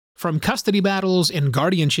From custody battles and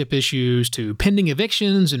guardianship issues to pending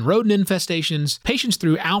evictions and rodent infestations, patients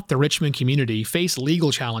throughout the Richmond community face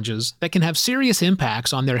legal challenges that can have serious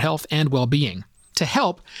impacts on their health and well-being. To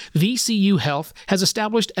help, VCU Health has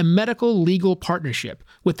established a medical legal partnership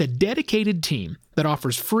with a dedicated team that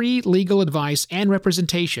offers free legal advice and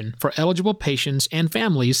representation for eligible patients and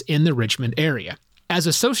families in the Richmond area. As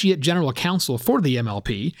Associate General Counsel for the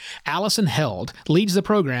MLP, Allison Held leads the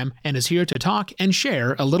program and is here to talk and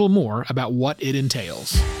share a little more about what it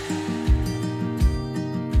entails.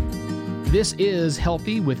 This is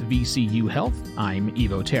Healthy with VCU Health. I'm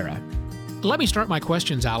Evo Terra. Let me start my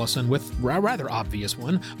questions, Allison, with a rather obvious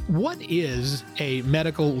one. What is a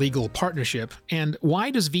medical legal partnership, and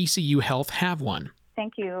why does VCU Health have one?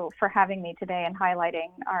 Thank you for having me today and highlighting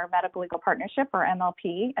our Medical Legal Partnership, or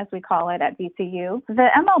MLP, as we call it at VCU. The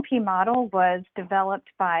MLP model was developed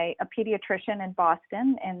by a pediatrician in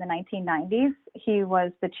Boston in the 1990s. He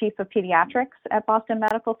was the chief of pediatrics at Boston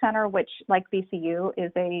Medical Center, which, like VCU,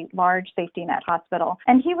 is a large safety net hospital.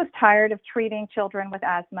 And he was tired of treating children with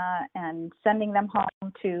asthma and sending them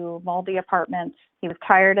home to moldy apartments. He was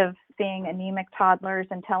tired of seeing anemic toddlers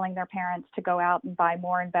and telling their parents to go out and buy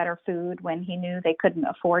more and better food when he knew they couldn't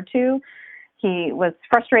afford to. He was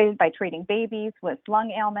frustrated by treating babies with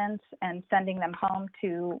lung ailments and sending them home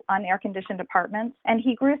to unair-conditioned apartments. And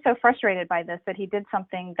he grew so frustrated by this that he did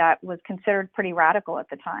something that was considered pretty radical at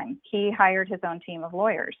the time. He hired his own team of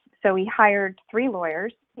lawyers. So he hired 3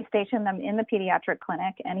 lawyers. He stationed them in the pediatric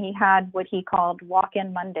clinic, and he had what he called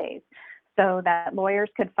walk-in Mondays, so that lawyers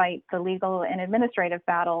could fight the legal and administrative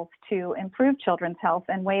battles to improve children's health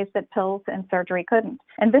in ways that pills and surgery couldn't.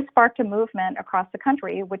 And this sparked a movement across the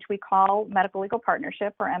country, which we call Medical Legal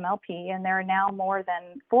Partnership, or MLP, and there are now more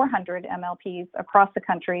than 400 MLPs across the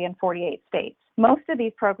country in 48 states. Most of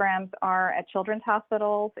these programs are at children's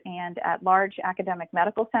hospitals and at large academic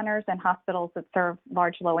medical centers and hospitals that serve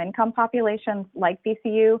large low-income populations like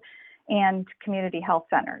VCU and community health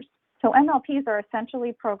centers. So MLPs are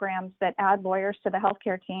essentially programs that add lawyers to the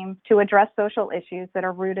healthcare team to address social issues that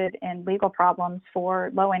are rooted in legal problems for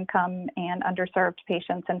low-income and underserved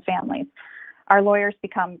patients and families. Our lawyers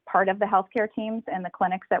become part of the healthcare teams and the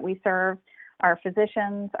clinics that we serve. Our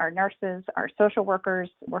physicians, our nurses, our social workers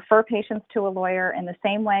refer patients to a lawyer in the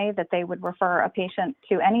same way that they would refer a patient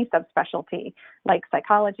to any subspecialty like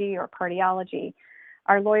psychology or cardiology.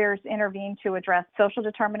 Our lawyers intervene to address social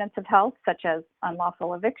determinants of health, such as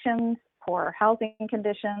unlawful evictions, poor housing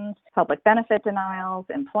conditions, public benefit denials,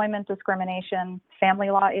 employment discrimination, family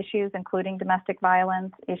law issues, including domestic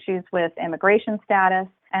violence, issues with immigration status,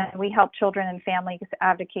 and we help children and families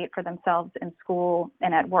advocate for themselves in school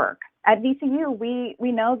and at work. At VCU,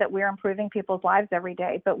 we know that we're improving people's lives every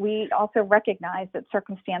day, but we also recognize that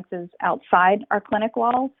circumstances outside our clinic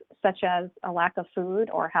walls, such as a lack of food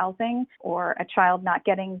or housing, or a child not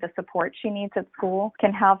getting the support she needs at school,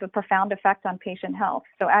 can have a profound effect on patient health.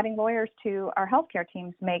 So adding lawyers to our healthcare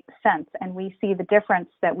teams makes sense, and we see the difference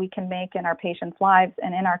that we can make in our patients' lives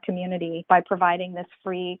and in our community by providing this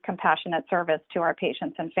free, compassionate service to our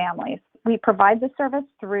patients and families. We provide this service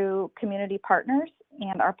through community partners,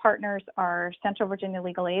 and our partners are Central Virginia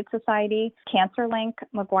Legal Aid Society, CancerLink,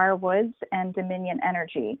 McGuire Woods, and Dominion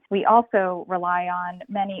Energy. We also rely on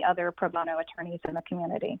many other pro bono attorneys in the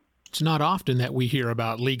community. It's not often that we hear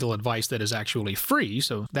about legal advice that is actually free,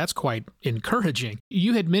 so that's quite encouraging.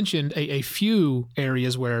 You had mentioned a few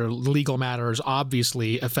areas where legal matters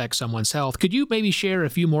obviously affect someone's health. Could you maybe share a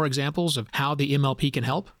few more examples of how the MLP can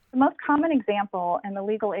help? The most common example and the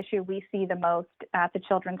legal issue we see the most at the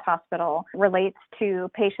Children's Hospital relates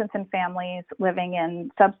to patients and families living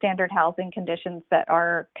in substandard housing conditions that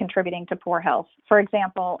are contributing to poor health. For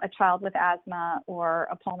example, a child with asthma or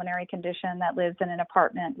a pulmonary condition that lives in an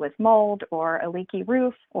apartment with mold or a leaky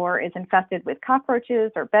roof or is infested with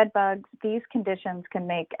cockroaches or bed bugs. These conditions can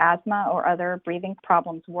make asthma or other breathing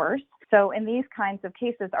problems worse. So in these kinds of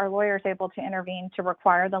cases, our lawyer is able to intervene to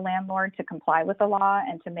require the landlord to comply with the law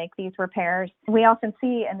and to make these repairs. We often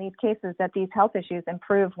see in these cases that these health issues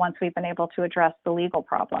improve once we've been able to address the legal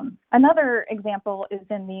problem. Another example is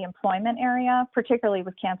in the employment area, particularly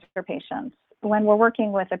with cancer patients. When we're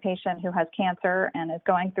working with a patient who has cancer and is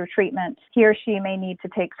going through treatment, he or she may need to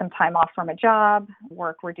take some time off from a job,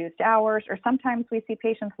 work reduced hours, or sometimes we see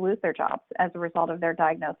patients lose their jobs as a result of their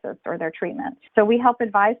diagnosis or their treatment. So we help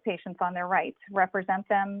advise patients on their rights, represent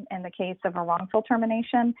them in the case of a wrongful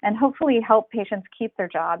termination, and hopefully help patients keep their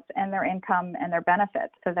jobs and their income and their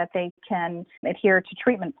benefits so that they can adhere to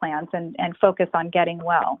treatment plans and focus on getting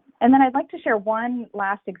well. And then I'd like to share one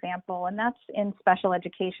last example, and that's in special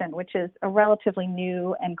education, which is a relatively relatively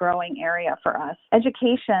new and growing area for us.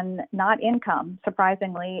 Education, not income,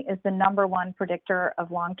 surprisingly, is the number one predictor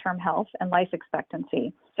of long-term health and life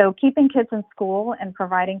expectancy. So keeping kids in school and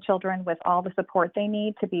providing children with all the support they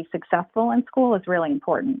need to be successful in school is really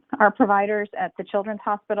important. Our providers at the Children's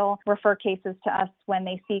Hospital refer cases to us when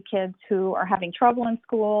they see kids who are having trouble in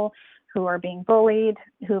school, who are being bullied,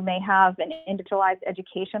 who may have an individualized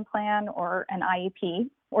education plan or an IEP,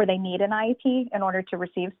 or they need an IEP in order to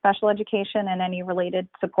receive special education and any related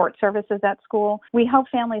support services at school. We help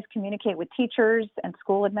families communicate with teachers and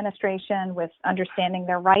school administration with understanding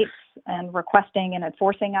their rights and requesting and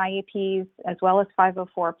enforcing IEPs, as well as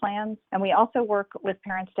 504 plans. And we also work with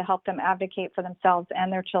parents to help them advocate for themselves and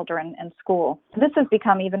their children in school. This has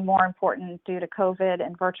become even more important due to COVID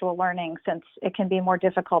and virtual learning, since it can be more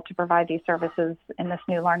difficult to provide these services in this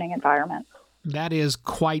new learning environment. That is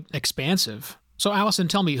quite expansive. So, Allison,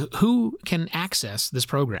 tell me, who can access this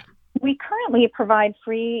program? We currently provide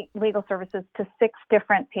free legal services to 6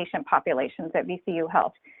 different patient populations at VCU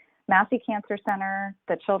Health: Massey Cancer Center,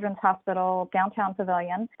 the Children's Hospital, Downtown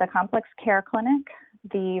Pavilion, the Complex Care Clinic,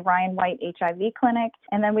 the Ryan White HIV Clinic,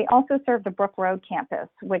 and then we also serve the Brook Road campus,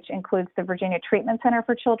 which includes the Virginia Treatment Center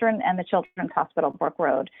for Children and the Children's Hospital Brook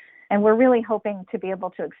Road. And we're really hoping to be able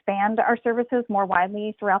to expand our services more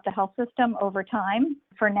widely throughout the health system over time.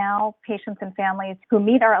 For now, patients and families who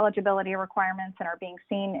meet our eligibility requirements and are being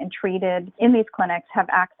seen and treated in these clinics have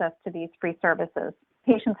access to these free services.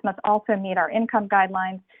 Patients must also meet our income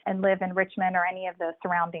guidelines and live in Richmond or any of the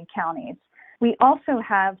surrounding counties. We also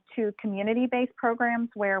have 2 community-based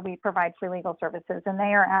programs where we provide free legal services, and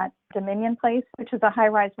they are at Dominion Place, which is a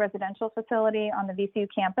high-rise residential facility on the VCU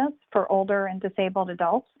campus for older and disabled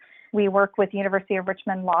adults. We work with University of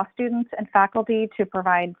Richmond law students and faculty to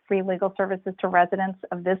provide free legal services to residents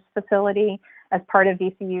of this facility as part of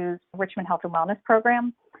VCU's Richmond Health and Wellness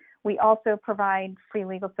program. We also provide free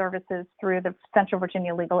legal services through the Central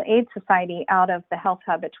Virginia Legal Aid Society out of the Health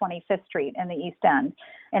Hub at 25th Street in the East End.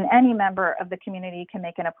 And any member of the community can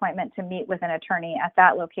make an appointment to meet with an attorney at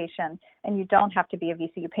that location, and you don't have to be a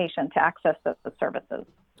VCU patient to access those services.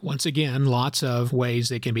 Once again, lots of ways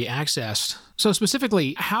they can be accessed. So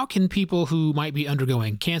specifically, how can people who might be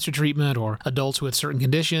undergoing cancer treatment or adults with certain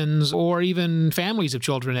conditions or even families of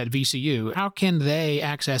children at VCU, how can they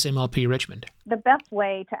access MLP Richmond? The best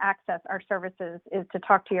way to access our services is to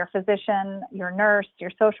talk to your physician, your nurse, your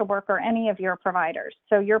social worker, any of your providers.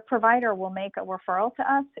 So your provider will make a referral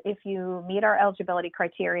to us if you meet our eligibility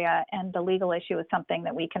criteria and the legal issue is something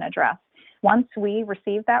that we can address. Once we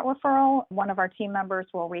receive that referral, one of our team members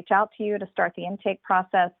will reach out to you to start the intake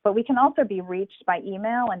process, but we can also be reached by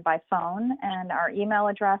email and by phone, and our email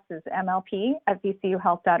address is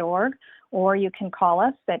mlp@vcuhealth.org, or you can call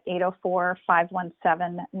us at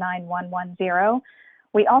 804-517-9110.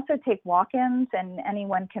 We also take walk-ins, and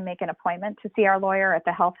anyone can make an appointment to see our lawyer at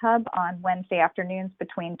the Health Hub on Wednesday afternoons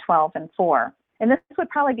between 12 and 4. And this would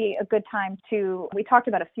probably be a good time we talked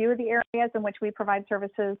about a few of the areas in which we provide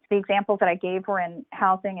services. The examples that I gave were in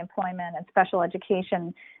housing, employment, and special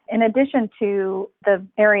education. In addition to the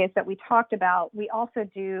areas that we talked about, we also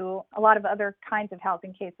do a lot of other kinds of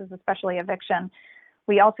housing cases, especially eviction.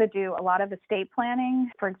 We also do a lot of estate planning,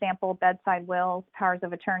 for example, bedside wills, powers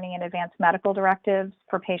of attorney, and advanced medical directives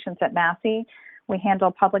for patients at Massey. We handle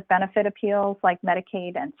public benefit appeals like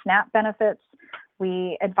Medicaid and SNAP benefits.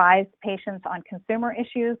 We advise patients on consumer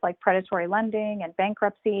issues like predatory lending and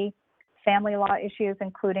bankruptcy, family law issues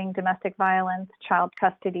including domestic violence, child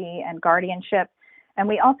custody, and guardianship. And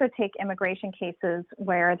we also take immigration cases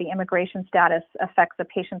where the immigration status affects a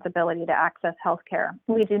patient's ability to access health care.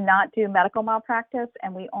 We do not do medical malpractice,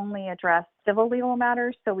 and we only address civil legal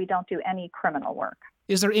matters, so we don't do any criminal work.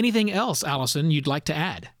 Is there anything else, Allison, you'd like to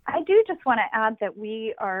add? I do just want to add that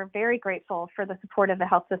we are very grateful for the support of the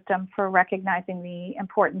health system for recognizing the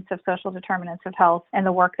importance of social determinants of health and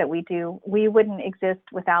the work that we do. We wouldn't exist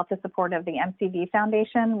without the support of the MCV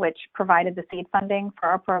Foundation, which provided the seed funding for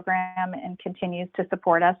our program and continues to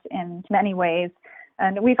support us in many ways.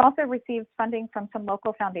 And we've also received funding from some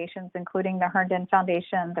local foundations, including the Herndon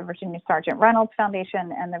Foundation, the Virginia Sergeant Reynolds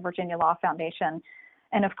Foundation, and the Virginia Law Foundation.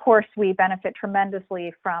 And of course, we benefit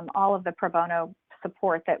tremendously from all of the pro bono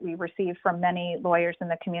support that we receive from many lawyers in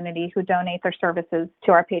the community who donate their services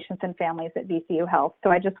to our patients and families at VCU Health.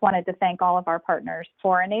 So I just wanted to thank all of our partners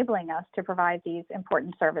for enabling us to provide these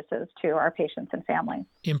important services to our patients and families.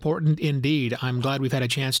 Important indeed. I'm glad we've had a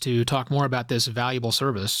chance to talk more about this valuable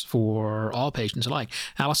service for all patients alike.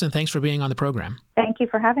 Allison, thanks for being on the program. Thank you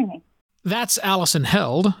for having me. That's Allison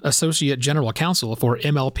Held, Associate General Counsel for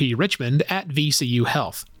MLP Richmond at VCU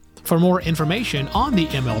Health. For more information on the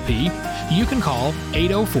MLP, you can call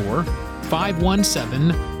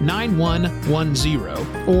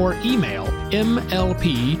 517-9110 or email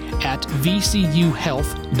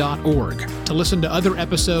mlp@vcuhealth.org. To listen to other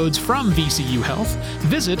episodes from VCU Health,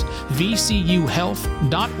 visit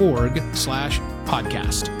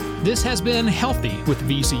vcuhealth.org/podcast. This has been Healthy with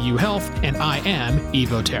VCU Health, and I am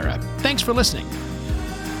Evo Terra. Thanks for listening.